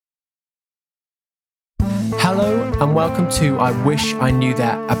Hello and welcome to I Wish I Knew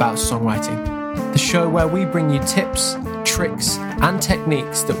That About Songwriting, the show where we bring you tips, tricks and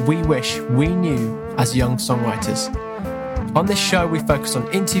techniques that we wish we knew as young songwriters. On this show we focus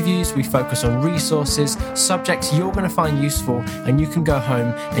on interviews, we focus on resources, subjects you're going to find useful and you can go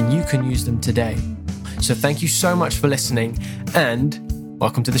home and you can use them today. So thank you so much for listening and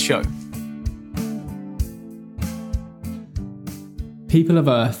welcome to the show. People of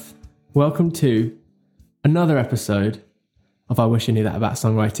Earth, welcome to another episode of I Wish I Knew That About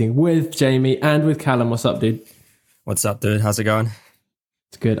Songwriting with Jamie and with Callum. What's up, dude? What's up, dude? How's it going?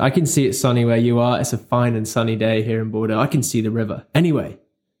 It's good. I can see it's sunny where you are. It's a fine and sunny day here in Bordeaux. I can see the river. Anyway,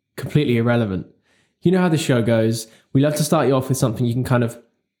 completely irrelevant. You know how the show goes. We love to start you off with something you can kind of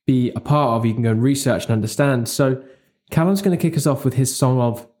be a part of. You can go and research and understand. So Callum's going to kick us off with his song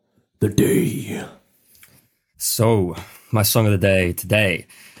of the day. So my song of the day today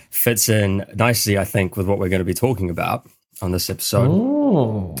fits in nicely, I think, with what we're going to be talking about on this episode.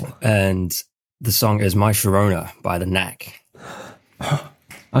 Oh. And the song is My Sharona by The Knack.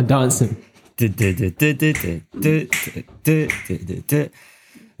 I'm dancing. This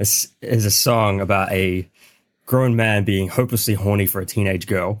is a song about a grown man being hopelessly horny for a teenage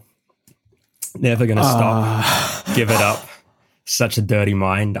girl. Never going to stop. Give it up. Such a dirty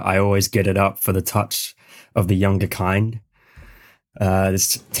mind. I always get it up for the touch of the younger kind.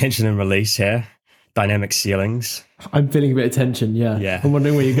 There's tension and release here. Dynamic ceilings. I'm feeling a bit of tension, yeah. I'm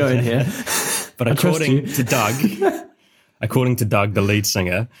wondering where you're going here. But according to Doug, the lead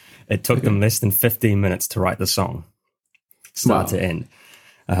singer, it took them less than 15 minutes to write the song, start to end.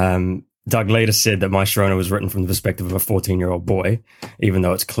 Doug later said that My Sharona was written from the perspective of a 14-year-old boy, even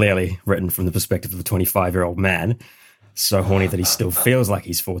though it's clearly written from the perspective of a 25-year-old man, so horny that he still feels like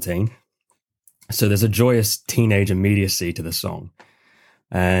he's 14. So there's a joyous teenage immediacy to the song.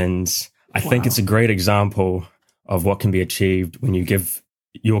 And I think it's a great example of what can be achieved when you give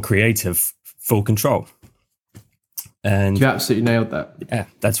your creative full control. And you absolutely nailed that. Yeah,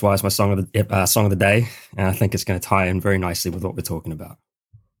 that's why it's my song of the day. And I think it's going to tie in very nicely with what we're talking about.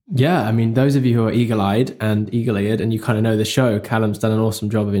 Yeah, I mean, those of you who are eagle-eyed and eagle-eared and you kind of know the show, Callum's done an awesome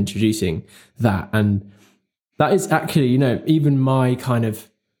job of introducing that. And that is actually, you know, even my kind of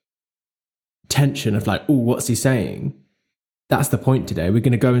tension of like, oh, what's he saying? That's the point today. We're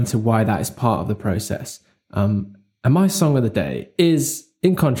going to go into why that is part of the process. And my song of the day is,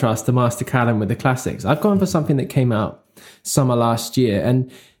 in contrast to Master Callum with the classics, I've gone for something that came out summer last year, and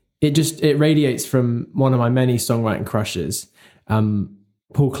it radiates from one of my many songwriting crushes,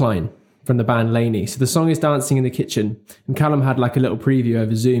 Paul Klein from the band Laney. So the song is Dancing in the Kitchen, and Callum had like a little preview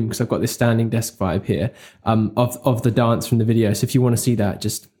over Zoom because I've got this standing desk vibe here of the dance from the video. So if you want to see that,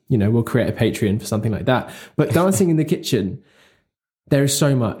 just, you know, we'll create a Patreon for something like that. But Dancing in the Kitchen, there is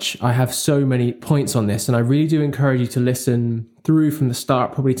so much. I have so many points on this, and I really do encourage you to listen through from the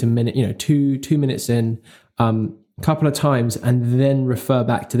start, probably to minute, you know, two minutes in, a couple of times, and then refer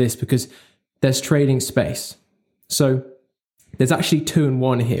back to this because there's trading space. So there's actually 2 in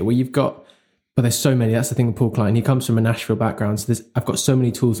 1 here where you've got, but there's so many. That's the thing with Paul Klein. He comes from a Nashville background, so I've got so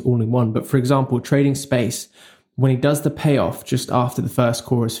many tools all in one. But for example, trading space, when he does the payoff just after the first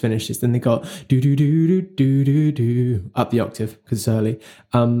chorus finishes, then they got do do do do do do do up the octave because it's early,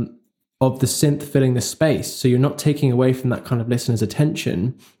 of the synth filling the space. So you're not taking away from that kind of listener's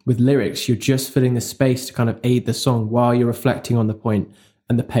attention with lyrics. You're just filling the space to kind of aid the song while you're reflecting on the point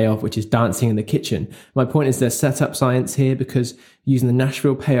and the payoff, which is dancing in the kitchen. My point is there's setup science here because using the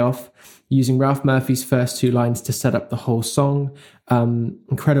Nashville payoff, using Ralph Murphy's first 2 lines to set up the whole song,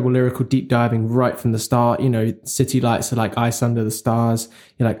 incredible lyrical deep diving right from the start. You know, city lights are like ice under the stars.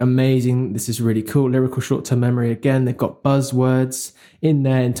 You're like, amazing. This is really cool. Lyrical short-term memory. Again, they've got buzzwords in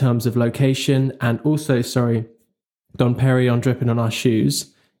there in terms of location. And also, Don Perignon dripping on our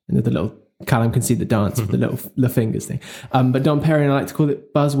shoes. And the little, Callum can see the dance with the little fingers thing. But Don Perignon, I like to call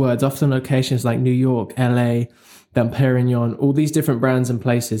it buzzwords, often locations like New York, LA, Don Perignon, all these different brands and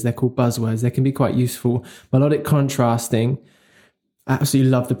places, they're called buzzwords. They can be quite useful. Melodic contrasting. I absolutely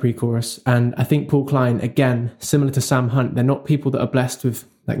love the pre-chorus. And I think Paul Klein, again, similar to Sam Hunt, they're not people that are blessed with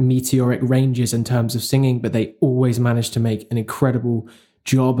like meteoric ranges in terms of singing, but they always manage to make an incredible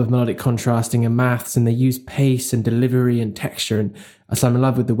job of melodic contrasting and maths, and they use pace and delivery and texture. And so I'm in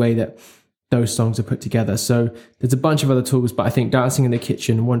love with the way that those songs are put together. So there's a bunch of other tools, but I think Dancing in the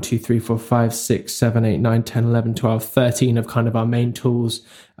Kitchen, 1, 2, 3, 4, 5, 6, 7, 8, 9, 10, 11, 12, 13 of kind of our main tools,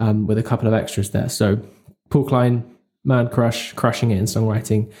 with a couple of extras there. So Paul Klein, man crush, crushing it in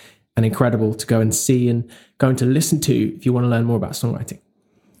songwriting, and incredible to go and see and going to listen to if you want to learn more about songwriting.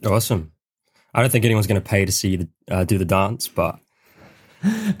 Awesome. I don't think anyone's going to pay to see do the dance, but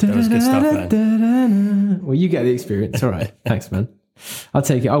That was good stuff, man. Well, you get the experience. All right. Thanks, man. I'll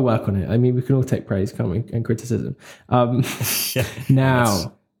take it. I'll work on it. I mean, we can all take praise, can't we? And criticism. Yeah, Now, that's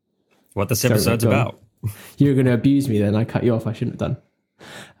what this episode's about. You were going to abuse me then. I cut you off. I shouldn't have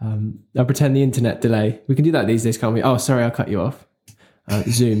done. I'll pretend the internet delay. We can do that these days, can't we? Oh, sorry, I'll cut you off.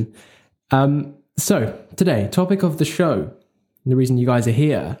 Zoom. So, today, topic of the show, and the reason you guys are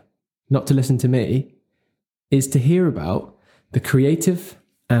here, not to listen to me, is to hear about the creative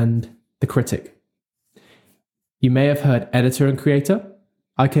and the critic. You may have heard editor and creator.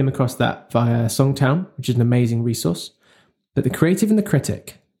 I came across that via Songtown, which is an amazing resource. But the creative and the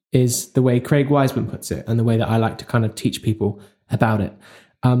critic is the way Craig Wiseman puts it, and the way that I like to kind of teach people about it.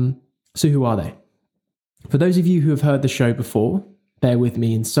 So who are they? For those of you who have heard the show before, bear with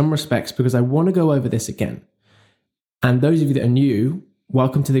me in some respects because I want to go over this again. And those of you that are new,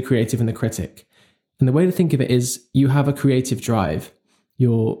 welcome to the creative and the critic. And the way to think of it is you have a creative drive,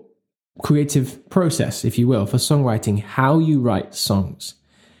 your creative process, if you will, for songwriting, how you write songs.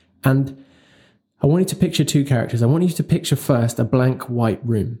 And I want you to picture two characters. I want you to picture first a blank white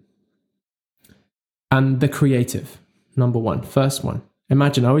room. And the creative, number one, first one. I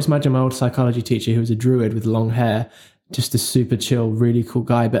always imagine my old psychology teacher who was a druid with long hair, just a super chill, really cool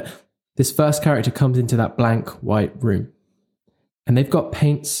guy. But this first character comes into that blank white room. And they've got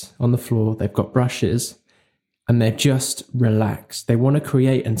paints on the floor, they've got brushes, and they're just relaxed. They want to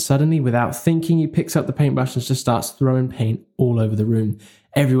create, and suddenly, without thinking, he picks up the paintbrush and just starts throwing paint all over the room,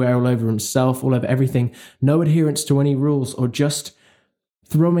 everywhere, all over himself, all over everything. No adherence to any rules, or just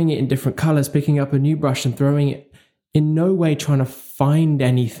throwing it in different colors, picking up a new brush and throwing it, in no way trying to find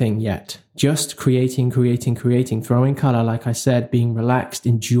anything yet. Just creating, throwing color, like I said, being relaxed,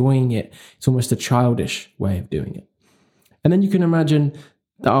 enjoying it. It's almost a childish way of doing it. And then you can imagine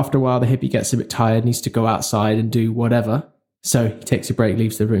that after a while, the hippie gets a bit tired, needs to go outside and do whatever. So he takes a break,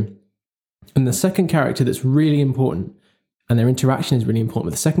 leaves the room. And the second character that's really important, and their interaction is really important,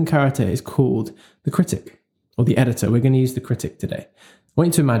 but the second character is called the critic, or the editor. We're going to use the critic today. I want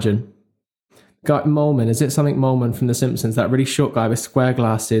you to imagine Guy Molman, is it something Molman from The Simpsons, that really short guy with square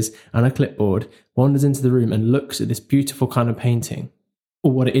glasses and a clipboard, wanders into the room and looks at this beautiful kind of painting.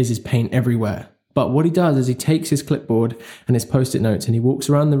 Or what it is paint everywhere. But what he does is he takes his clipboard and his post-it notes and he walks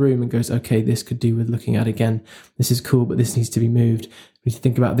around the room and goes, okay, this could do with looking at again. This is cool, but this needs to be moved. We need to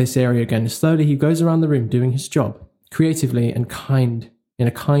think about this area again. Slowly, he goes around the room doing his job creatively and in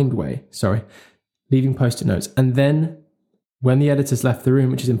a kind way, leaving post-it notes. And then when the editor's left the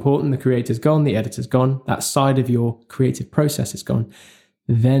room, which is important, the creator's gone, the editor's gone, that side of your creative process is gone,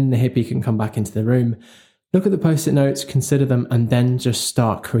 then the hippie can come back into the room, look at the post-it notes, consider them, and then just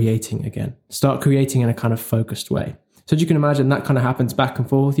start creating again. Start creating in a kind of focused way. So as you can imagine, that kind of happens back and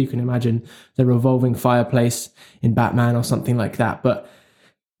forth. You can imagine the revolving fireplace in Batman or something like that. But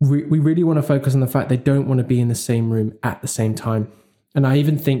we really want to focus on the fact they don't want to be in the same room at the same time. And I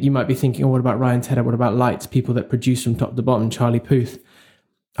even think you might be thinking, oh, what about Ryan Tedder? What about Lights? People that produce from top to bottom, Charlie Puth.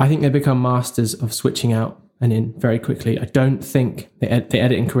 I think they become masters of switching out and in very quickly. I don't think they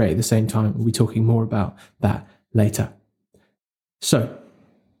edit and create at the same time. We'll be talking more about that later. So,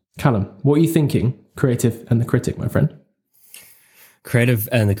 Callum, what are you thinking? Creative and the critic, my friend. Creative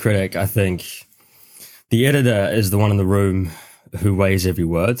and the critic, I think the editor is the one in the room who weighs every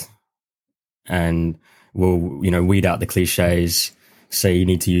word and will, weed out the cliches, say you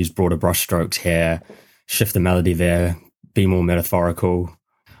need to use broader brushstrokes here, shift the melody there, be more metaphorical.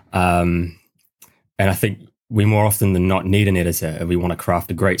 And I think we more often than not need an editor if we want to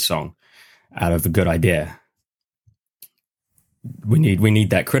craft a great song out of a good idea. We need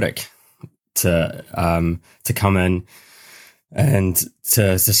that critic to come in and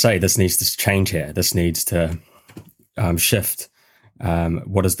to say this needs to change here. This needs to shift.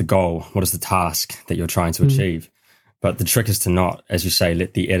 What is the goal? What is the task that you're trying to achieve? But the trick is to not, as you say,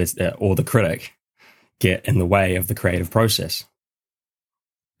 let the editor or the critic get in the way of the creative process.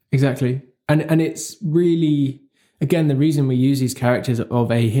 Exactly. And it's really, again, the reason we use these characters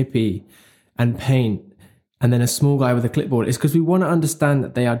of a hippie and paint and then a small guy with a clipboard is because we want to understand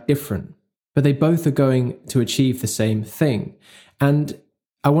that they are different, but they both are going to achieve the same thing. And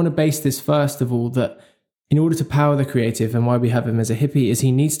I want to base this first of all that in order to power the creative, and why we have him as a hippie, is he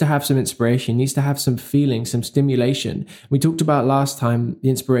needs to have some inspiration, he needs to have some feeling, some stimulation. We talked about last time the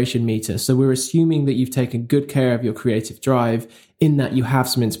inspiration meter. So we're assuming that you've taken good care of your creative drive in that you have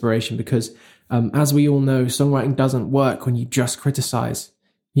some inspiration because as we all know, songwriting doesn't work when you just criticize.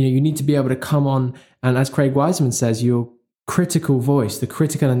 You need to be able to come on, and as Craig Wiseman says, your critical voice, the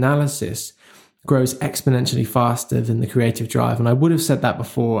critical analysis grows exponentially faster than the creative drive. And I would have said that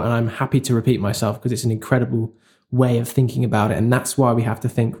before, and I'm happy to repeat myself because it's an incredible way of thinking about it. And that's why we have to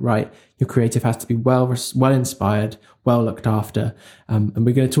think, right, your creative has to be well inspired, well looked after. And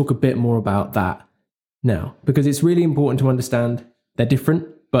we're going to talk a bit more about that now, because it's really important to understand they're different,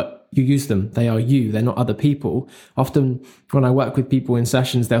 but you use them. They are you. They're not other people. Often when I work with people in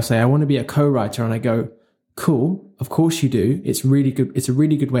sessions, they'll say, I want to be a co-writer. And I go, cool. Of course you do. It's really good. It's a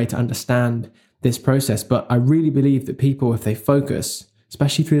really good way to understand this process. But I really believe that people, if they focus,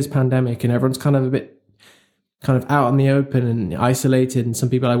 especially through this pandemic and everyone's kind of a bit kind of out in the open and isolated, and some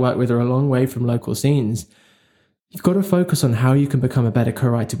people I work with are a long way from local scenes, you've got to focus on how you can become a better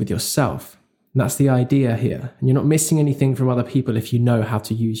co-writer with yourself. And that's the idea here. And you're not missing anything from other people if you know how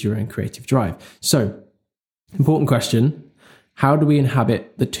to use your own creative drive. So, important question. How do we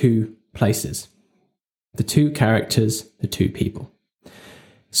inhabit the two places? The two characters, the two people.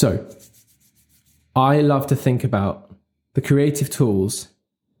 So, I love to think about the creative tools.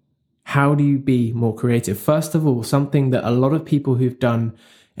 How do you be more creative? First of all, something that a lot of people who've done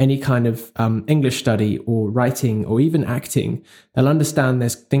any kind of English study or writing or even acting, they'll understand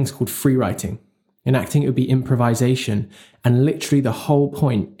there's things called free writing. In acting, it would be improvisation. And literally the whole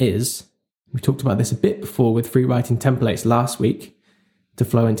point is, we talked about this a bit before with free writing templates last week to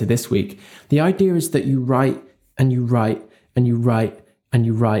flow into this week. The idea is that you write and you write and you write and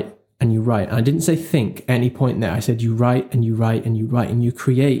you write and you write. And I didn't say think at any point there. I said you write and you write and you write and you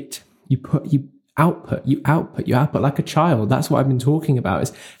create. You output like a child. That's what I've been talking about,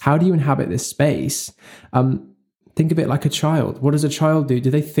 is how do you inhabit this space? Think of it like a child. What does a child do?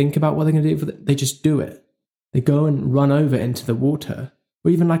 Do they think about what they're going to do? They just do it. They go and run over into the water.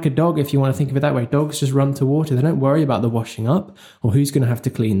 Or even like a dog, if you want to think of it that way. Dogs just run to water. They don't worry about the washing up or who's going to have to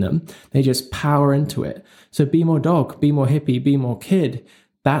clean them. They just power into it. So be more dog, be more hippie, be more kid.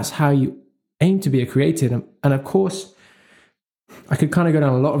 That's how you aim to be a creative. And of course, I could kind of go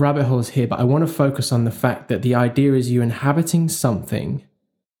down a lot of rabbit holes here, but I want to focus on the fact that the idea is you inhabiting something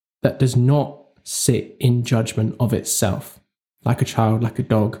that does not sit in judgment of itself, like a child, like a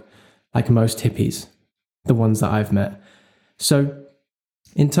dog, like most hippies, the ones that I've met. So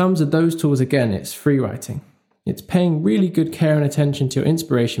in terms of those tools, again, it's free writing. It's paying really good care and attention to your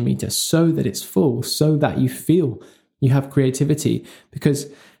inspiration meter so that it's full, so that you feel you have creativity. Because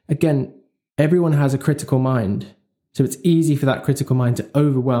again, everyone has a critical mind. So it's easy for that critical mind to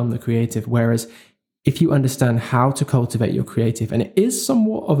overwhelm the creative. Whereas if you understand how to cultivate your creative, and it is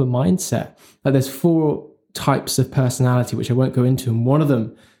somewhat of a mindset, like there's 4 types of personality, which I won't go into. And one of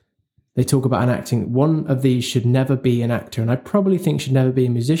them, they talk about in acting, one of these should never be an actor. And I probably think should never be a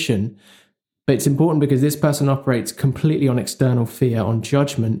musician. But it's important because this person operates completely on external fear, on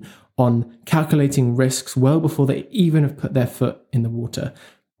judgment, on calculating risks well before they even have put their foot in the water.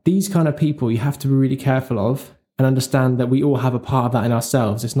 These kind of people you have to be really careful of and understand that we all have a part of that in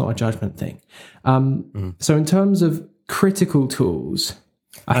ourselves. It's not a judgment thing. So in terms of critical tools,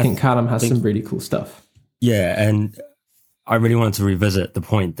 I think Callum has some really cool stuff. Yeah, and I really wanted to revisit the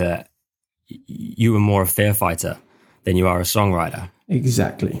point that you are more a fear fighter than you are a songwriter.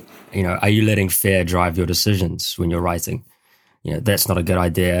 Exactly. You know, are you letting fear drive your decisions when you're writing? You know, that's not a good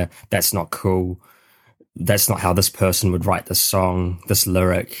idea. That's not cool. That's not how this person would write this song, this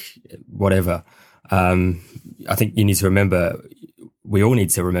lyric, whatever. I think you need to remember, we all need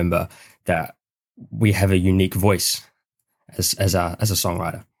to remember that we have a unique voice as a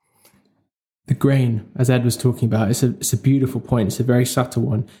songwriter. The grain, as Ed was talking about, it's a beautiful point. It's a very subtle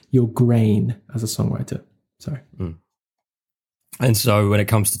one. Your grain as a songwriter. Sorry. And so when it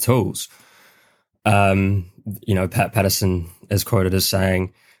comes to tools, you know, Pat Patterson is quoted as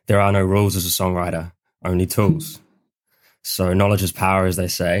saying, there are no rules as a songwriter, only tools. So knowledge is power, as they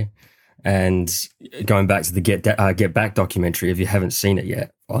say. And going back to the Get Back documentary, if you haven't seen it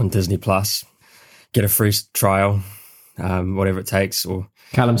yet, on Disney Plus, get a free trial, whatever it takes. Or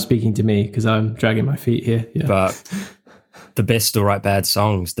Callum's speaking to me because I'm dragging my feet here. Yeah. But the best still write bad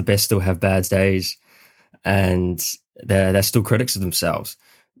songs. The best still have bad days, and they're still critics of themselves.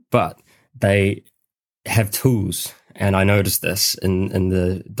 But they have tools, and I noticed this in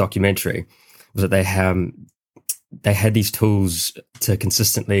the documentary, was that they had these tools to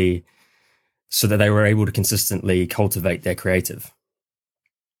consistently, so that they were able to consistently cultivate their creative.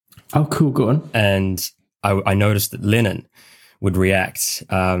 Oh, cool. Go on. And I noticed that Lennon would react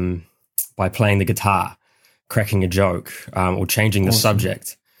by playing the guitar, cracking a joke, or changing the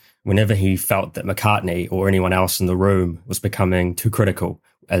subject whenever he felt that McCartney or anyone else in the room was becoming too critical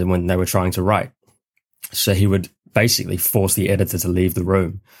when they were trying to write. So he would basically force the editor to leave the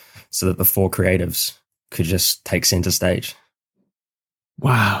room so that the 4 creatives could just take center stage.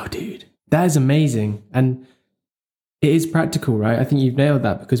 Wow, dude. That is amazing. And it is practical, right? I think you've nailed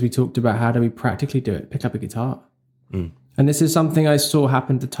that, because we talked about how do we practically do it. Pick up a guitar. And this is something I saw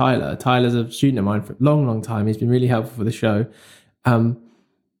happen to Tyler. Tyler's a student of mine for a long, long time. He's been really helpful for the show.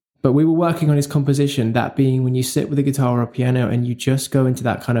 But we were working on his composition, that being when you sit with a guitar or a piano and you just go into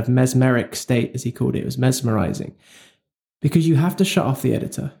that kind of mesmeric state, as he called it. It was mesmerizing. Because you have to shut off the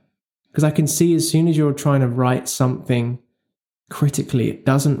editor. Because I can see as soon as you're trying to write something critically, it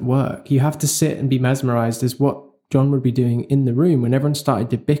doesn't work. You have to sit and be mesmerized, as what John would be doing in the room when everyone started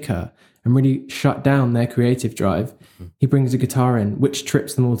to bicker and really shut down their creative drive. He brings a guitar in, which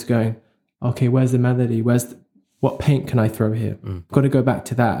trips them all to going, okay, where's the melody? What paint can I throw here? Got to go back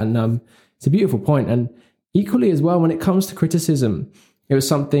to that. And it's a beautiful point. And equally as well, when it comes to criticism, it was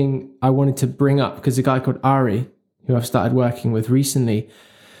something I wanted to bring up because a guy called Ari, who I've started working with recently,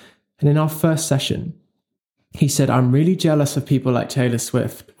 and in our first session, he said, I'm really jealous of people like Taylor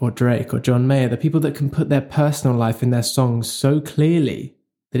Swift or Drake or John Mayer, the people that can put their personal life in their songs so clearly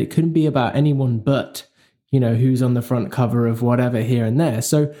that it couldn't be about anyone but, who's on the front cover of whatever here and there.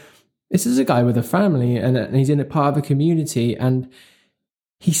 So this is a guy with a family and he's in a part of a community and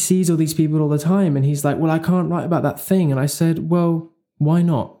he sees all these people all the time and he's like, well, I can't write about that thing. And I said, well, why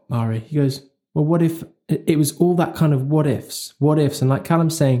not, Ari? He goes, well, what if it was all that kind of what ifs? And like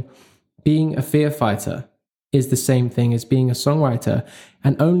Callum's saying, being a fear fighter is the same thing as being a songwriter.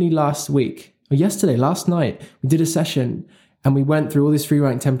 And only last night, we did a session and we went through all these free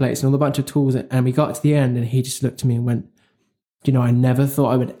writing templates and all a bunch of tools and we got to the end and he just looked at me and went, I never thought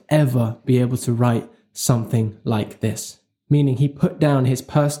I would ever be able to write something like this. Meaning he put down his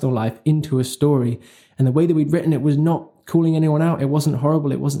personal life into a story and the way that we'd written it was not calling anyone out. It wasn't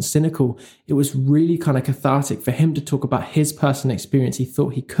horrible. It wasn't cynical. It was really kind of cathartic for him to talk about his personal experience. He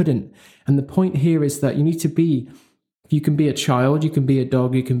thought he couldn't. And the point here is that you can be a child, you can be a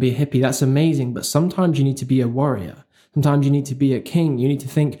dog, you can be a hippie. That's amazing. But sometimes you need to be a warrior. Sometimes you need to be a king. You need to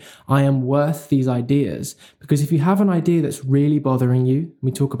think, I am worth these ideas. Because if you have an idea that's really bothering you,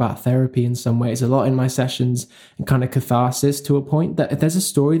 we talk about therapy in some ways a lot in my sessions and kind of catharsis to a point that if there's a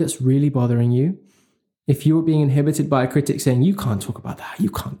story that's really bothering you, if you're being inhibited by a critic saying, you can't talk about that, you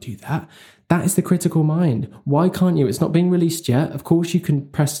can't do that, that is the critical mind. Why can't you? It's not being released yet. Of course you can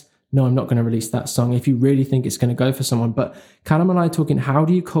press, no, I'm not going to release that song if you really think it's going to go for someone. But Callum and I are talking, how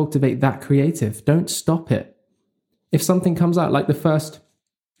do you cultivate that creative? Don't stop it. If something comes out, like the first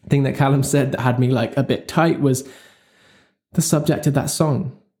thing that Callum said that had me like a bit tight was the subject of that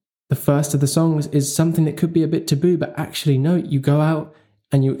song. The first of the songs is something that could be a bit taboo, but actually no, you go out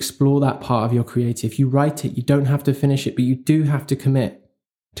and you explore that part of your creative. You write it, you don't have to finish it, but you do have to commit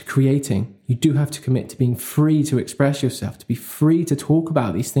to creating. You do have to commit to being free to express yourself, to be free to talk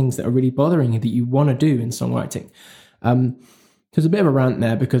about these things that are really bothering you, that you want to do in songwriting. There's a bit of a rant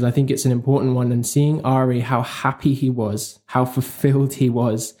there because I think it's an important one. And seeing Ari, how happy he was, how fulfilled he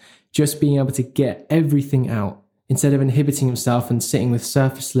was, just being able to get everything out instead of inhibiting himself and sitting with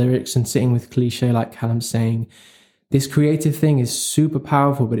surface lyrics and sitting with cliche like Callum's saying. This creative thing is super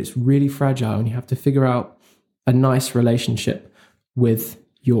powerful, but it's really fragile and you have to figure out a nice relationship with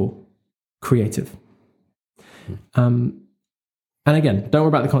your creative. And again, don't worry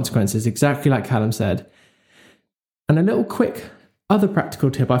about the consequences, exactly like Callum said. And a little quick other practical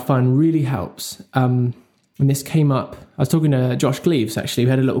tip I find really helps. And this came up, I was talking to Josh Gleaves, actually. We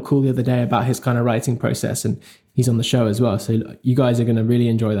had a little call the other day about his kind of writing process, and he's on the show as well. So you guys are going to really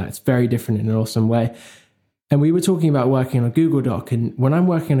enjoy that. It's very different in an awesome way. And we were talking about working on a Google Doc. And when I'm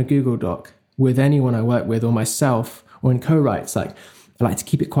working on a Google Doc with anyone I work with or myself or in co-writes, I like to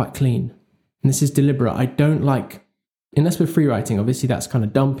keep it quite clean. And this is deliberate. I don't like, unless we're free writing, obviously that's kind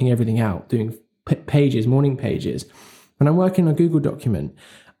of dumping everything out, doing pages, morning pages. When I'm working on a Google document,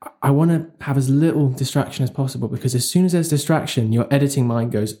 I want to have as little distraction as possible because as soon as there's distraction, your editing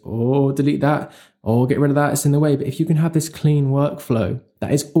mind goes, oh, delete that, or get rid of that, it's in the way. But if you can have this clean workflow,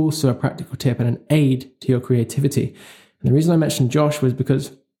 that is also a practical tip and an aid to your creativity. And the reason I mentioned Josh was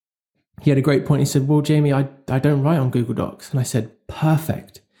because he had a great point. He said, well, Jamie, I don't write on Google Docs. And I said,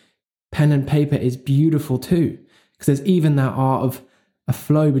 perfect. Pen and paper is beautiful too, because there's even that art of a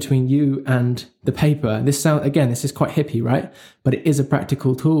flow between you and the paper. This is quite hippie, right? But it is a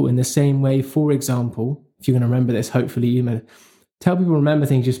practical tool in the same way. For example, if you're going to remember this, hopefully you may tell people remember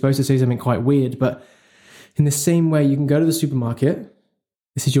things. You're supposed to say something quite weird, but in the same way, you can go to the supermarket.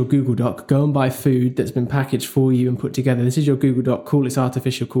 This is your Google Doc. Go and buy food that's been packaged for you and put together. This is your Google Doc. Cool, it's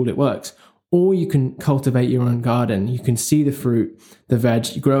artificial. Cool, it works. Or you can cultivate your own garden. You can see the fruit, the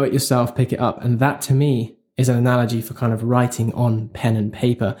veg, you grow it yourself, pick it up. And that to me is an analogy for kind of writing on pen and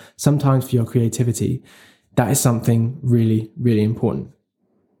paper. Sometimes for your creativity, that is something really, really important.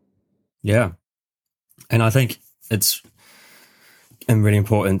 Yeah. And I think it's really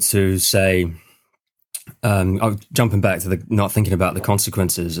important to say I'm jumping back to the not thinking about the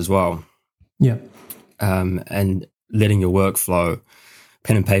consequences as well. Yeah. And letting your work flow.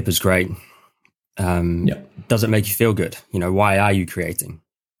 Pen and paper's great. Does it make you feel good? Why are you creating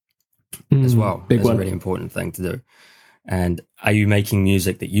as well? That's a really important thing to do. And are you making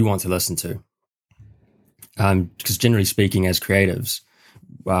music that you want to listen to? Because generally speaking, as creatives,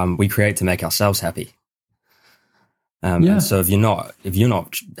 we create to make ourselves happy. And so if you're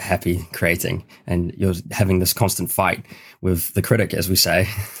not happy creating and you're having this constant fight with the critic, as we say,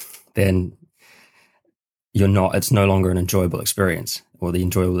 then it's no longer an enjoyable experience, or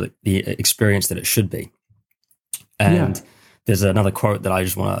the experience that it should be. And there's another quote that I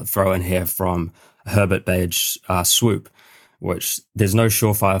just want to throw in here from Herbert Bage's Swoop, which there's no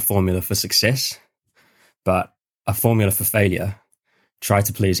surefire formula for success, but a formula for failure. Try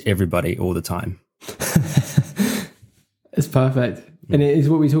to please everybody all the time. It's perfect. And it is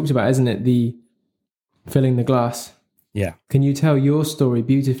what we talked about, isn't it? The filling the glass. Yeah. Can you tell your story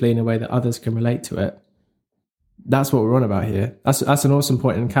beautifully in a way that others can relate to it? That's what we're on about here. That's an awesome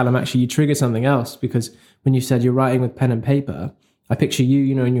point. And Callum, actually, you triggered something else, because when you said you're writing with pen and paper, I picture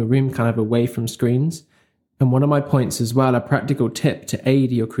you, in your room kind of away from screens. And one of my points as well, a practical tip to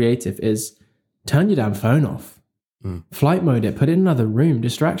aid your creative is turn your damn phone off. Flight mode it, put it in another room.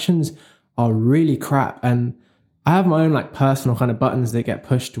 Distractions are really crap. And I have my own personal kind of buttons that get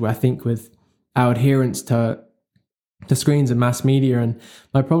pushed, where I think with our adherence to screens and mass media. And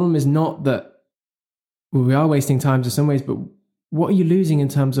my problem is not that we are wasting time in some ways, but what are you losing in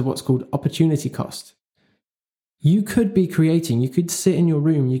terms of what's called opportunity cost? You could be creating, you could sit in your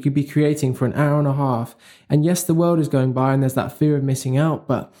room, you could be creating for an hour and a half. And yes, the world is going by and there's that fear of missing out,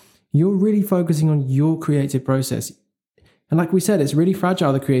 but you're really focusing on your creative process. And like we said, it's really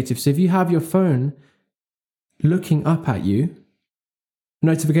fragile, the creative. So if you have your phone looking up at you,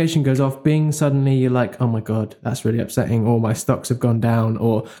 notification goes off, bing, suddenly you're like, oh my God, that's really upsetting, or my stocks have gone down,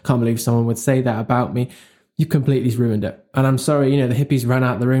 or can't believe someone would say that about me. You completely ruined it. And I'm sorry, the hippie's ran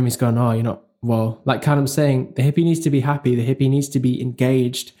out of the room. He's gone, oh, you're not, well, like Callum's saying, the hippie needs to be happy. The hippie needs to be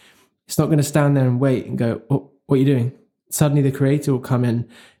engaged. It's not going to stand there and wait and go, oh, what are you doing? Suddenly the creator will come in.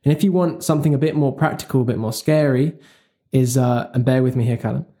 And if you want something a bit more practical, a bit more scary, and bear with me here,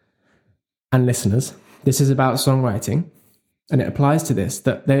 Callum, and listeners, this is about songwriting. And it applies to this,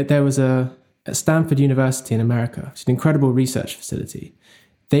 that there was at Stanford University in America, it's an incredible research facility.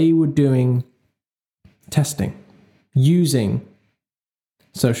 They were doing testing using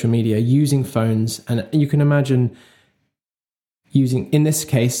social media, using phones. And you can imagine in this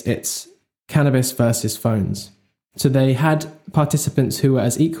case, it's cannabis versus phones. So they had participants who were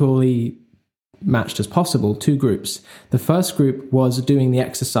as equally matched as possible, two groups. The first group was doing the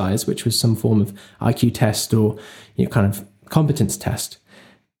exercise, which was some form of IQ test or kind of competence test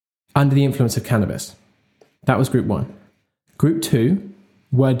under the influence of cannabis. That was group one. Group two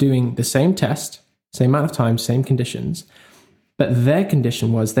were doing the same test, same amount of time, same conditions, but their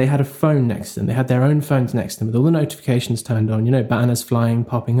condition was they had a phone next to them. They had their own phones next to them with all the notifications turned on, banners flying,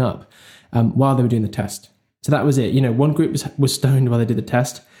 popping up while they were doing the test. So that was it. One group was stoned while they did the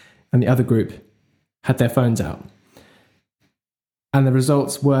test, and the other group had their phones out. And the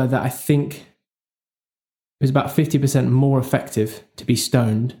results were that I think it was about 50% more effective to be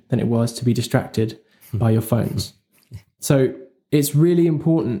stoned than it was to be distracted by your phones. So it's really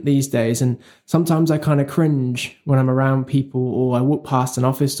important these days. And sometimes I kind of cringe when I'm around people, or I walk past an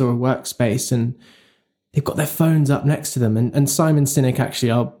office or a workspace and they've got their phones up next to them. And Simon Sinek,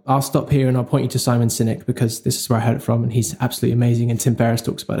 actually, I'll stop here and I'll point you to Simon Sinek, because this is where I heard it from and he's absolutely amazing. And Tim Ferriss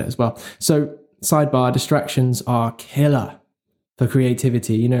talks about it as well. So sidebar, distractions are killer for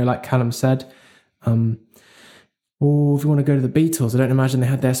creativity. Like Callum said, or if you want to go to the Beatles, I don't imagine they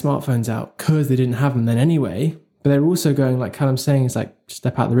had their smartphones out because they didn't have them then anyway. But they're also going, like Callum's saying, is like,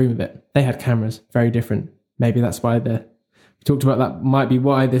 step out of the room a bit. They had cameras, very different. Maybe that's why we talked about that might be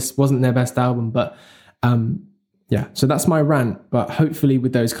why this wasn't their best album. But so that's my rant. But hopefully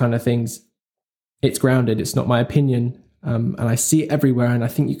with those kind of things, it's grounded. It's not my opinion. And I see it everywhere. And I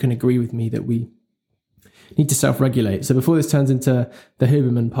think you can agree with me that we need to self-regulate. So before this turns into the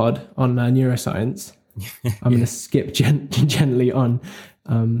Huberman pod on neuroscience, I'm going to skip gently on.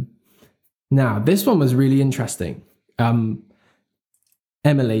 Now, this one was really interesting.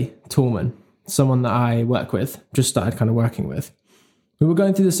 Emily Tallman, someone that I work with, just started kind of working with. We were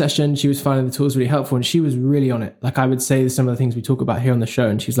going through the session. She was finding the tools really helpful, and she was really on it. Like I would say some of the things we talk about here on the show,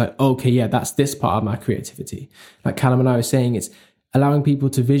 and she's like, okay, yeah, that's this part of my creativity. Like Callum and I were saying, it's allowing people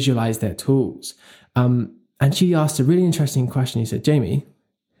to visualize their tools. And she asked a really interesting question. She said, Jamie,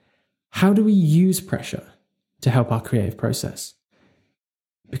 how do we use pressure to help our creative process?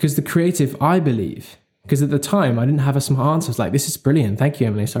 Because the creative, I believe, Because at the time, I didn't have a smart answer. I was like, this is brilliant. Thank you,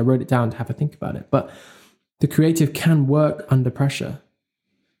 Emily. So I wrote it down to have a think about it. But the creative can work under pressure.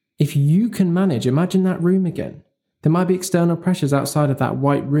 If you can manage, imagine that room again. There might be external pressures outside of that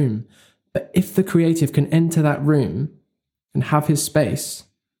white room. But if the creative can enter that room and have his space,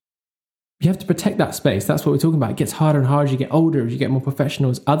 you have to protect that space. That's what we're talking about. It gets harder and harder as you get older, as you get more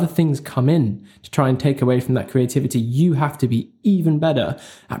professional, as other things come in to try and take away from that creativity. You have to be even better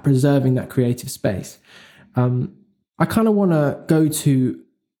at preserving that creative space. I kind of want to go to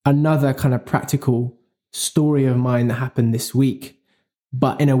another kind of practical story of mine that happened this week,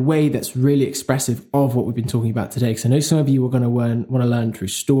 but in a way that's really expressive of what we've been talking about today. Because I know some of you are going to want to learn through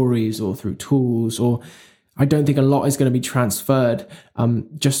stories or through tools, or I don't think a lot is going to be transferred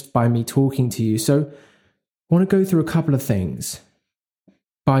just by me talking to you. So I want to go through a couple of things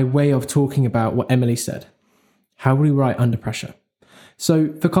by way of talking about what Emily said. How do we write under pressure?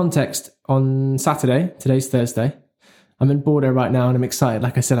 So for context, on Saturday, today's Thursday, I'm in Bordeaux right now and I'm excited.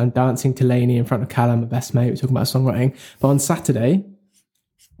 Like I said, I'm dancing to Lainey in front of Callum, my best mate. We're talking about songwriting. But on Saturday,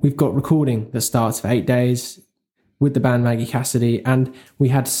 we've got recording that starts for 8 days with the band Maggie Cassidy, and we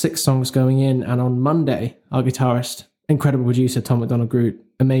had 6 songs going in. And on Monday, our guitarist, incredible producer, Tom McDonald-Groot,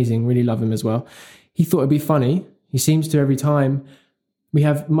 amazing, really love him as well. He thought it'd be funny. He seems to every time. We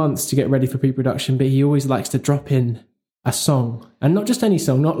have months to get ready for pre-production, but he always likes to drop in a song, and not just any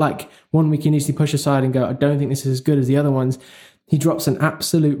song, not like one we can easily push aside and go, I don't think this is as good as the other ones. He drops an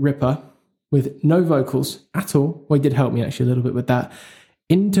absolute ripper with no vocals at all. Well, he did help me actually a little bit with that,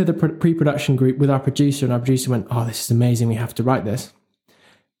 into the pre-production group with our producer, and our producer went, oh, this is amazing, we have to write this.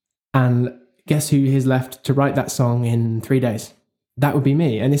 And guess who is left to write that song in 3 days? That would be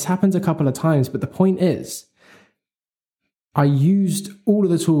me. And this happens a couple of times, but the point is, I used all of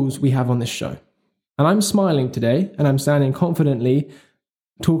the tools we have on this show. And I'm smiling today, and I'm standing confidently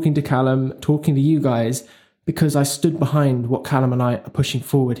talking to Callum, talking to you guys, because I stood behind what Callum and I are pushing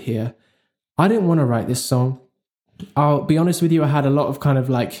forward here. I didn't want to write this song. I'll be honest with you, I had a lot of kind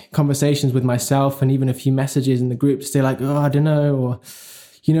of like conversations with myself and even a few messages in the group to say like, oh, I don't know, or,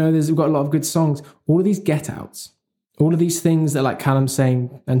 you know, we've got a lot of good songs. All of these get-outs, all of these things that like Callum's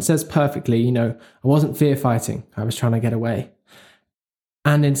saying and says perfectly, you know, I wasn't fear fighting. I was trying to get away.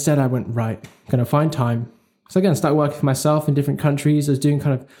 And instead I went, right, I'm going to find time. So again, start working for myself in different countries. I was doing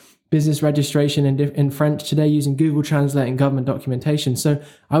kind of business registration in French today using Google Translate and government documentation. So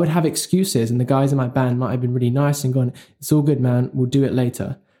I would have excuses, and the guys in my band might have been really nice and gone, it's all good, man, we'll do it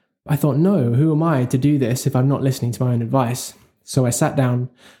later. I thought, no, who am I to do this if I'm not listening to my own advice? So I sat down,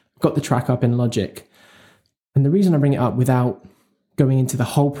 got the track up in Logic. And the reason I bring it up without going into the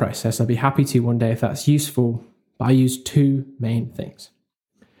whole process, I'd be happy to one day if that's useful, but I used 2 main things.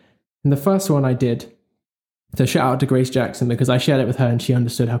 And the first one I did, so shout out to Grace Jackson because I shared it with her and she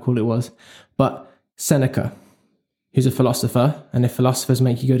understood how cool it was. But Seneca, who's a philosopher, and if philosophers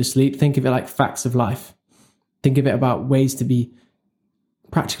make you go to sleep, think of it like facts of life. Think of it about ways to be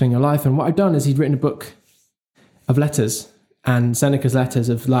practical in your life. And what I've done is he'd written a book of letters, and Seneca's letters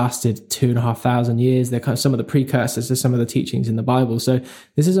have lasted 2,500 years. They're kind of some of the precursors to some of the teachings in the Bible. So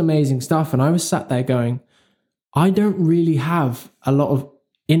this is amazing stuff. And I was sat there going, I don't really have a lot of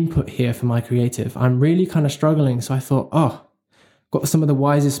input here for my creative. I'm really kind of struggling. So I thought, got some of the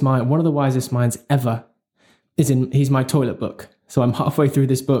wisest mind. One of the wisest minds ever he's my toilet book. So I'm halfway through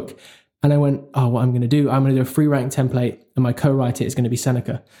this book and I went, what I'm going to do, I'm going to do a free writing template and my co-writer is going to be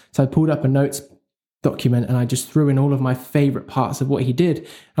Seneca. So I pulled up a notes document and I just threw in all of my favorite parts of what he did.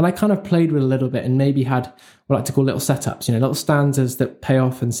 And I kind of played with a little bit and maybe had what I like to call little setups, little stanzas that pay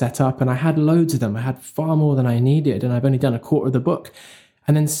off and set up. And I had loads of them. I had far more than I needed. And I've only done a quarter of the book.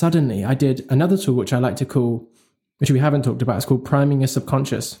 And then suddenly I did another tool, which I like to call, which we haven't talked about. It's called priming your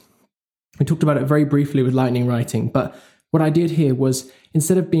subconscious. We talked about it very briefly with lightning writing. But what I did here was,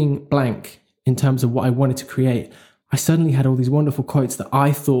 instead of being blank in terms of what I wanted to create, I suddenly had all these wonderful quotes that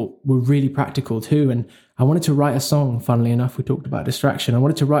I thought were really practical too. And I wanted to write a song, funnily enough, we talked about distraction. I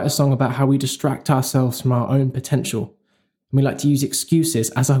wanted to write a song about how we distract ourselves from our own potential. And we like to use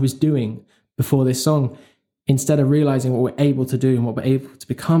excuses, as I was doing before this song, instead of realizing what we're able to do and what we're able to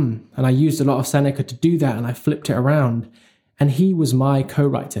become. And I used a lot of Seneca to do that, and I flipped it around. And he was my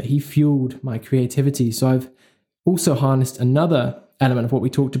co-writer. He fueled my creativity. So I've also harnessed another element of what we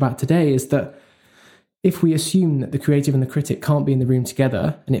talked about today, is that if we assume that the creative and the critic can't be in the room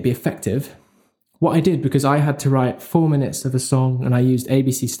together and it be effective, what I did, because I had to write 4 minutes of a song and I used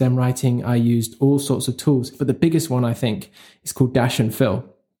ABC stem writing, I used all sorts of tools. But the biggest one, I think, is called Dash and Fill,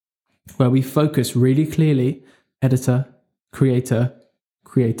 where we focus really clearly, editor, creator,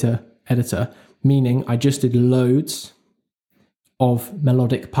 creator, editor, meaning I just did loads of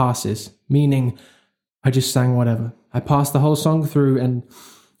melodic passes, meaning I just sang whatever. I passed the whole song through and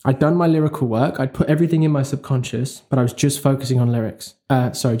I'd done my lyrical work. I'd put everything in my subconscious, but I was just focusing on lyrics.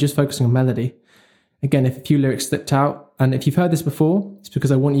 Just focusing on melody. Again, if a few lyrics slipped out, and if you've heard this before, it's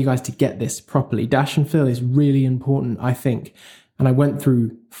because I want you guys to get this properly. Dash and fill is really important, I think. And I went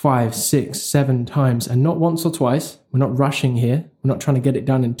through 5, 6, 7 times, and not once or twice. We're not rushing here. We're not trying to get it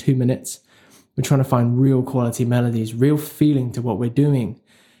done in 2 minutes. We're trying to find real quality melodies, real feeling to what we're doing.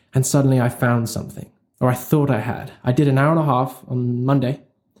 And suddenly I found something, or I thought I had. I did an hour and a half on Monday,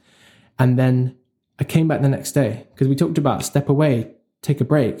 and then I came back the next day because we talked about step away, take a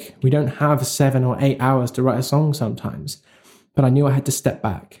break. We don't have 7 or 8 hours to write a song sometimes, but I knew I had to step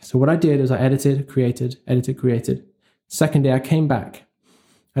back. So what I did is I edited, created. Second day I came back,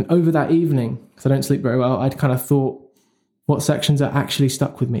 and over that evening, because I don't sleep very well, I'd kind of thought what sections are actually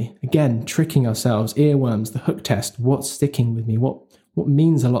stuck with me. Again, tricking ourselves, earworms, the hook test, what's sticking with me, what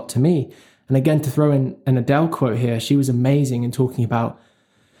means a lot to me. And again, to throw in an Adele quote here, she was amazing in talking about,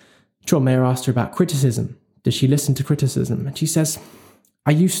 John Mayer asked her about criticism. Does she listen to criticism? And she says,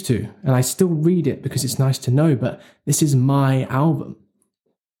 I used to, and I still read it because it's nice to know, but this is my album.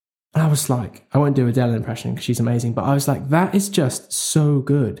 And I was like, I won't do Adele impression because she's amazing, but I was like, that is just so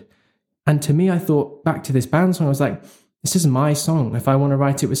good. And to me, I thought back to this band song, I was like, this is my song. If I want to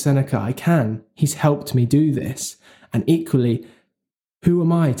write it with Seneca, I can. He's helped me do this. And equally, who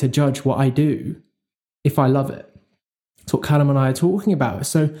am I to judge what I do if I love it? That's what Callum and I are talking about.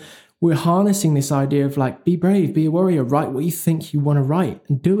 So we're harnessing this idea of like, be brave, be a warrior, write what you think you want to write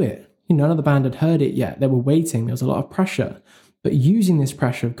and do it. None of the band had heard it yet. They were waiting. There was a lot of pressure. But using this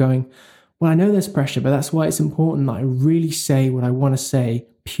pressure of going, well, I know there's pressure, but that's why it's important that I really say what I want to say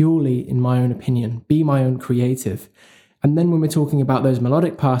purely in my own opinion, be my own creative. And then when we're talking about those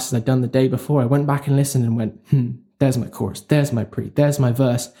melodic passes I'd done the day before, I went back and listened and went, there's my chorus, there's my pre, there's my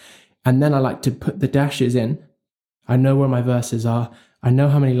verse. And then I like to put the dashes in. I know where my verses are. I know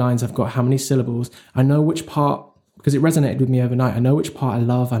how many lines I've got, how many syllables. I know which part, because it resonated with me overnight. I know which part I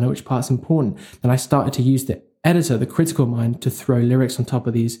love. I know which part's important. Then I started to use the editor, the critical mind, to throw lyrics on top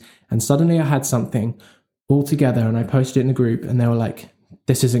of these. And suddenly I had something all together, and I posted it in the group and they were like,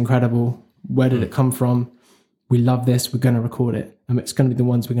 this is incredible. Where did it come from? We love this. We're going to record it. And it's going to be the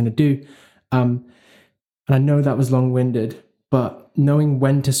ones we're going to do. And I know that was long-winded, but knowing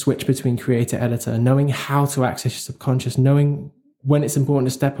when to switch between creator, editor, knowing how to access your subconscious, knowing when it's important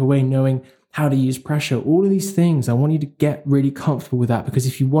to step away, knowing how to use pressure, all of these things, I want you to get really comfortable with that, because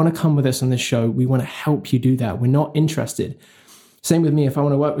if you want to come with us on this show, we want to help you do that. We're not interested. Same with me. If I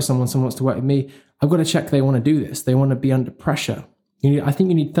want to work with someone wants to work with me, I've got to check they want to do this. They want to be under pressure. I think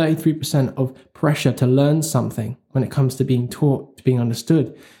you need 33% of pressure to learn something when it comes to being taught, to being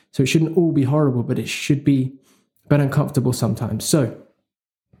understood. So it shouldn't all be horrible, but it should be a bit uncomfortable sometimes. So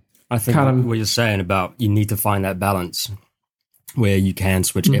I think Callum, what you're saying about you need to find that balance where you can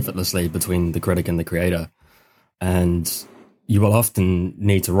switch effortlessly between the critic and the creator. And you will often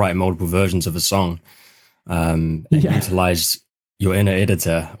need to write multiple versions of a song and utilize your inner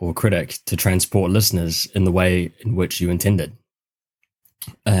editor or critic to transport listeners in the way in which you intended.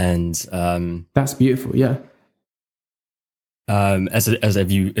 And that's beautiful. Yeah.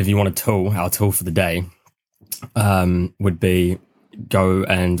 If you want a tool, our tool for the day would be go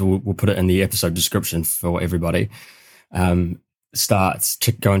and we'll put it in the episode description for everybody. Go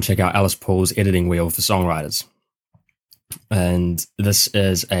and check out Alice Paul's editing wheel for songwriters. And this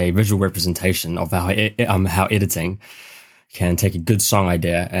is a visual representation of how editing can take a good song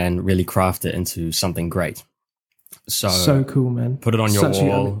idea and really craft it into something great. So cool, man. Put it on your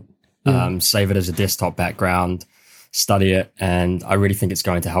wall, save it as a desktop background, study it, and I really think it's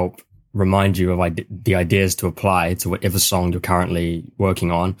going to help remind you of the ideas to apply to whatever song you're currently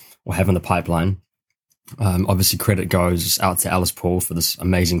working on or have in the pipeline. Obviously, credit goes out to Alice Paul for this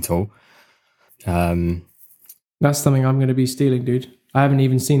amazing tool. That's something I'm going to be stealing, dude. I haven't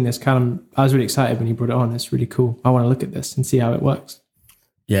even seen this. Callum, I was really excited when you brought it on. It's really cool. I want to look at this and see how it works.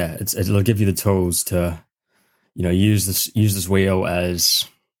 Yeah, it'll give you the tools to, use this wheel as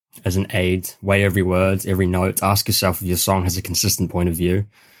an aid. Weigh every word, every note. Ask yourself if your song has a consistent point of view.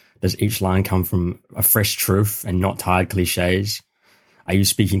 Does each line come from a fresh truth and not tired cliches? Are you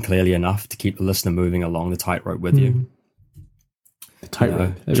speaking clearly enough to keep the listener moving along the tightrope with you? The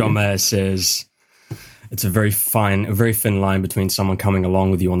tightrope. John Mayer says it's a very thin line between someone coming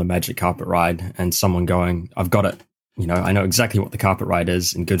along with you on the magic carpet ride and someone going, I've got it. I know exactly what the carpet ride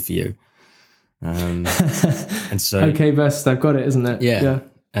is and good for you. And so okay versus I've got it, isn't it? Yeah.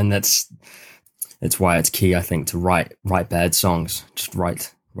 And that's why it's key, I think, to write bad songs. Just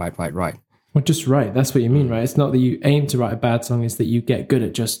write. Well, just write. That's what you mean, right? It's not that you aim to write a bad song, it's that you get good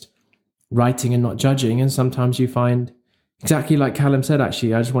at just writing and not judging. And sometimes you find, exactly like Callum said,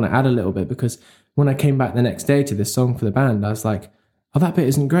 actually, I just want to add a little bit, because when I came back the next day to this song for the band, I was like, oh, that bit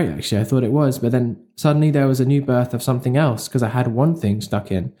isn't great, actually. I thought it was. But then suddenly there was a new birth of something else, because I had one thing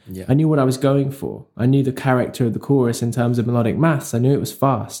stuck in. Yeah. I knew what I was going for. I knew the character of the chorus in terms of melodic maths. I knew it was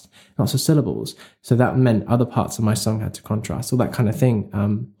fast, lots of syllables. So that meant other parts of my song had to contrast, all that kind of thing.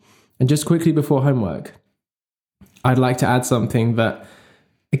 And just quickly before homework, I'd like to add something that,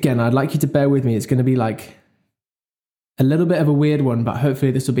 again, I'd like you to bear with me. It's going to be like a little bit of a weird one, but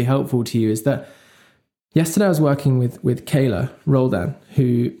hopefully this will be helpful to you, is that yesterday I was working with Kayla Roldan,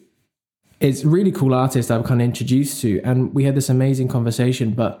 who is a really cool artist I've kind of introduced to, and we had this amazing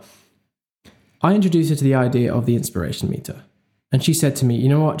conversation, but I introduced her to the idea of the inspiration meter. And she said to me, you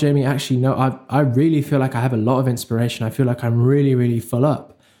know what, Jamie, actually, no, I really feel like I have a lot of inspiration. I feel like I'm really, really full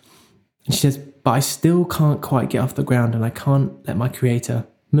up. And she says, but I still can't quite get off the ground, and I can't let my creator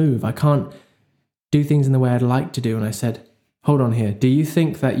move. I can't do things in the way I'd like to do. And I said, hold on here. Do you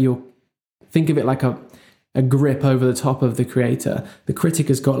think that think of it like a grip over the top of the creator? The critic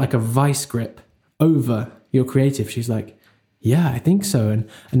has got like a vice grip over your creative. She's like, yeah, I think so. And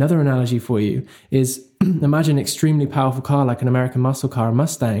another analogy for you is imagine an extremely powerful car like an American muscle car, a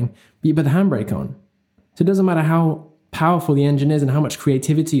Mustang, but you put the handbrake on. So it doesn't matter how powerful the engine is and how much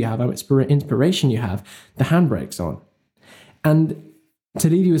creativity you have, how much inspiration you have, the handbrake's on. And to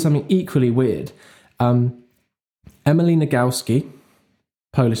leave you with something equally weird, Emily Nagoski,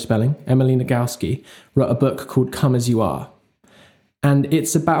 Polish spelling, Emily Nagoski, wrote a book called Come As You Are. And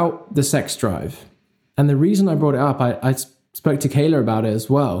it's about the sex drive. And the reason I brought it up, I spoke to Kayla about it as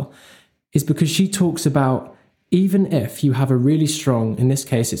well, is because she talks about, even if you have a really strong, in this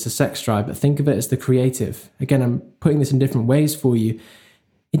case, it's a sex drive, but think of it as the creative. Again, I'm putting this in different ways for you.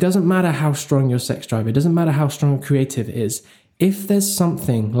 It doesn't matter how strong your sex drive, it doesn't matter how strong a creative is. If there's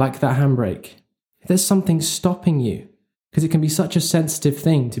something like that handbrake, if there's something stopping you, because it can be such a sensitive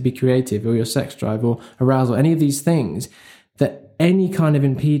thing to be creative, or your sex drive or arousal, any of these things, that any kind of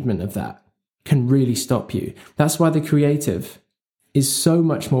impediment of that can really stop you. That's why the creative is so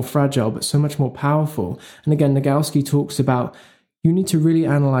much more fragile, but so much more powerful. And again, Nagoski talks about, you need to really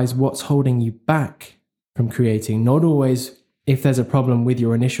analyze what's holding you back from creating, not always if there's a problem with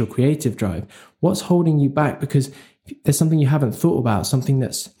your initial creative drive. What's holding you back? Because there's something you haven't thought about, something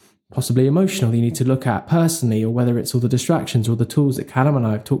that's possibly emotional you need to look at personally, or whether it's all the distractions or the tools that Callum and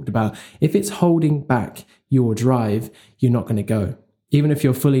I have talked about. If it's holding back your drive, you're not going to go. Even if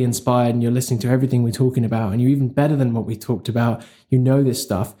you're fully inspired and you're listening to everything we're talking about, and you're even better than what we talked about, you know this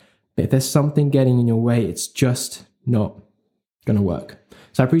stuff, but if there's something getting in your way, it's just not going to work.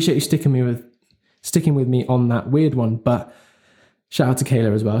 So I appreciate you sticking with me on that weird one, but shout out to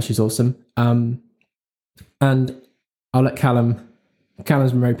Kayla as well. She's awesome. And I'll let Callum's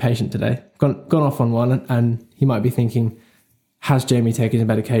been very patient today. Gone off on one, and he might be thinking, has Jamie taken his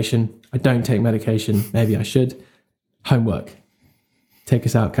medication? I don't take medication. Maybe I should. Homework. Take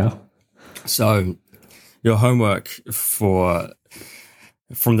us out, Cal. So your homework from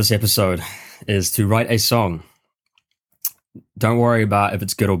this episode is to write a song. Don't worry about if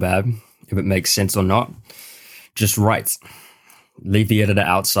it's good or bad, if it makes sense or not. Just write. Leave the editor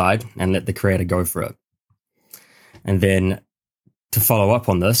outside and let the creator go for it. And then to follow up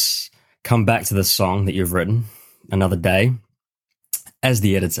on this, come back to the song that you've written another day as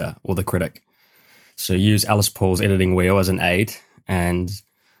the editor or the critic. So use Alice Paul's editing wheel as an aid and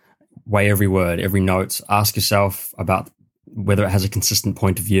weigh every word, every note. Ask yourself about whether it has a consistent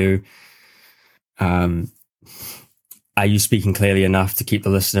point of view. Are you speaking clearly enough to keep the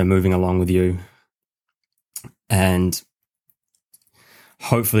listener moving along with you? And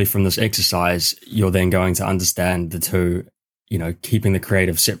hopefully from this exercise, you're then going to understand the two, keeping the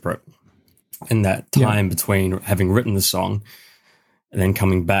creative separate. In that time between having written the song and then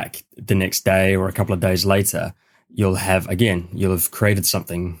coming back the next day or a couple of days later, you'll have created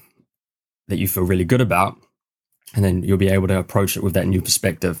something that you feel really good about, and then you'll be able to approach it with that new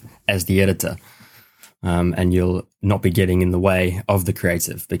perspective as the editor, and you'll not be getting in the way of the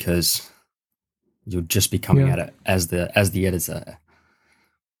creative because you'll just be coming at it as the editor.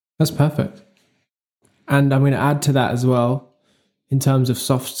 That's perfect. And I'm going to add to that as well in terms of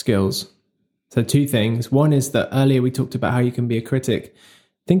soft skills. So two things. One is that earlier we talked about how you can be a critic.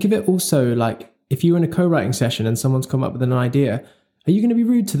 Think of it also like if you're in a co-writing session and someone's come up with an idea, are you going to be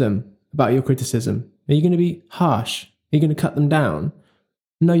rude to them about your criticism? Are you going to be harsh? Are you going to cut them down?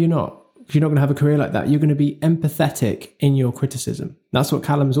 No, you're not. Because you're not going to have a career like that. You're going to be empathetic in your criticism. That's what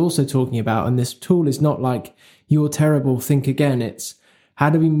Callum's also talking about. And this tool is not like, you're terrible, think again. It's, how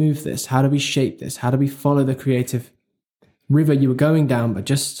do we move this? How do we shape this? How do we follow the creative river you were going down, but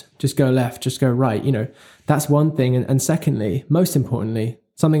just go left, just go right. You know, that's one thing. And secondly, most importantly,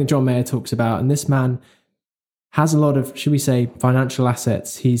 something John Mayer talks about, and this man has a lot of, should we say, financial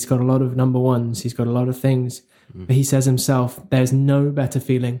assets. He's got a lot of number ones. He's got a lot of things. But he says himself, there's no better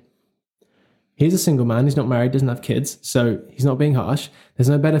feeling. He's a single man. He's not married, doesn't have kids. So he's not being harsh. There's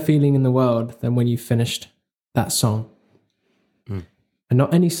no better feeling in the world than when you've finished that song. And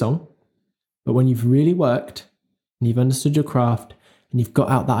not any song, but when you've really worked and you've understood your craft and you've got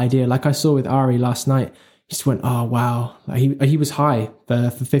out that idea. Like I saw with Ari last night, he just went, oh, wow. Like he was high for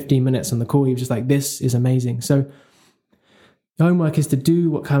 15 minutes on the call. He was just like, this is amazing. So the homework is to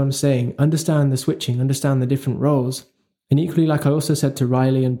do what Callum's saying, understand the switching, understand the different roles. And equally, like I also said to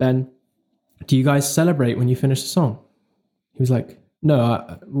Riley and Ben, do you guys celebrate when you finish a song? He was like,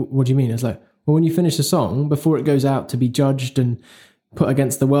 no, what do you mean? I was like, well, when you finish a song, before it goes out to be judged and put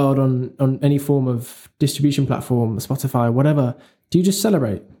against the world on any form of distribution platform, Spotify, whatever, do you just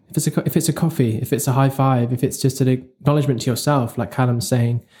celebrate? If it's a coffee, if it's a high five, if it's just an acknowledgement to yourself, like Callum's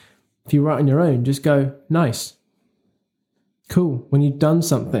saying, if you write on your own, just go, nice, cool. When you've done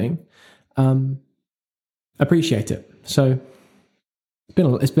something, appreciate it. So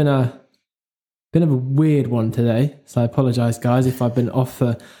it's been a bit of a weird one today. So I apologize, guys, if I've been off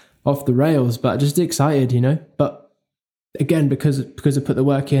the rails, but just excited, you know. But again, because I put the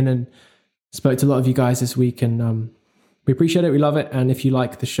work in and spoke to a lot of you guys this week, and we appreciate it. We love it. And if you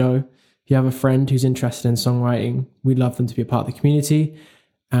like the show, if you have a friend who's interested in songwriting, we'd love them to be a part of the community.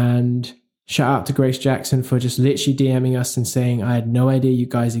 And shout out to Grace Jackson for just literally DMing us and saying, I had no idea you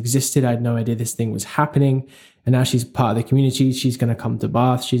guys existed. I had no idea this thing was happening. And now she's part of the community. She's going to come to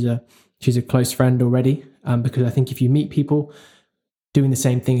Bath. She's a close friend already, because I think if you meet people doing the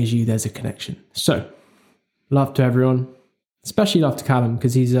same thing as you, there's a connection. So love to everyone, especially love to Callum,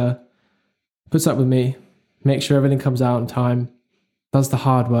 because he's puts up with me, makes sure everything comes out on time, does the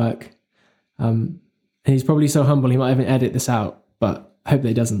hard work. And he's probably so humble he might even edit this out, but I hope that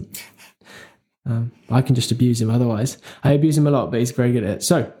he doesn't. I can just abuse him otherwise. I abuse him a lot, but he's very good at it.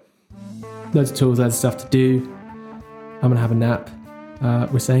 So loads of tools, loads of stuff to do. I'm going to have a nap.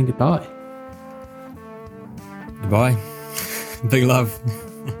 We're saying goodbye. Goodbye. Big love.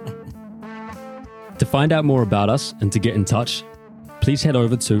 To find out more about us and to get in touch, please head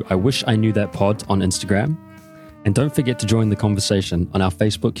over to I Wish I Knew That Pod on Instagram. And don't forget to join the conversation on our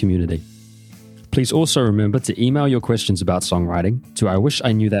Facebook community. Please also remember to email your questions about songwriting to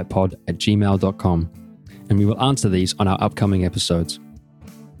iwishiKnewThatPod@gmail.com, and we will answer these on our upcoming episodes.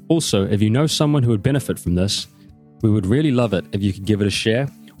 Also, if you know someone who would benefit from this, we would really love it if you could give it a share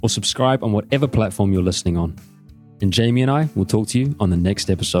or subscribe on whatever platform you're listening on. And Jamie and I will talk to you on the next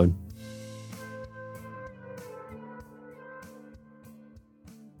episode.